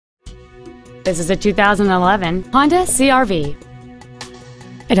This is a 2011 Honda CR-V.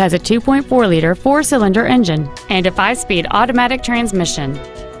 It has a 2.4-liter four-cylinder engine and a 5-speed automatic transmission.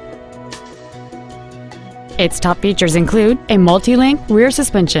 Its top features include a multi-link rear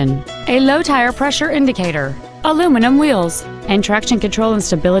suspension, a low tire pressure indicator, aluminum wheels, and traction control and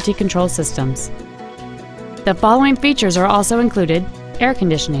stability control systems. The following features are also included: air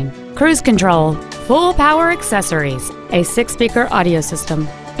conditioning, cruise control, full power accessories, a 6-speaker audio system,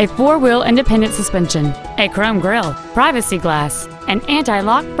 a 4-wheel independent suspension, a chrome grille, privacy glass, an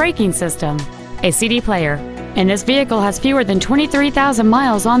anti-lock braking system, a CD player, and this vehicle has fewer than 23,000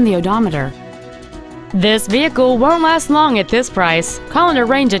 miles on the odometer. This vehicle won't last long at this price. Call and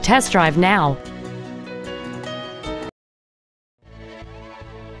arrange a test drive now.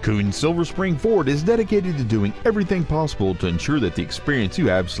 Koons Silver Spring Ford is dedicated to doing everything possible to ensure that the experience you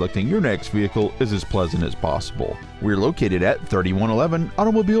have selecting your next vehicle is as pleasant as possible. We're located at 3111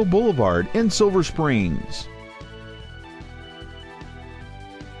 Automobile Boulevard in Silver Springs.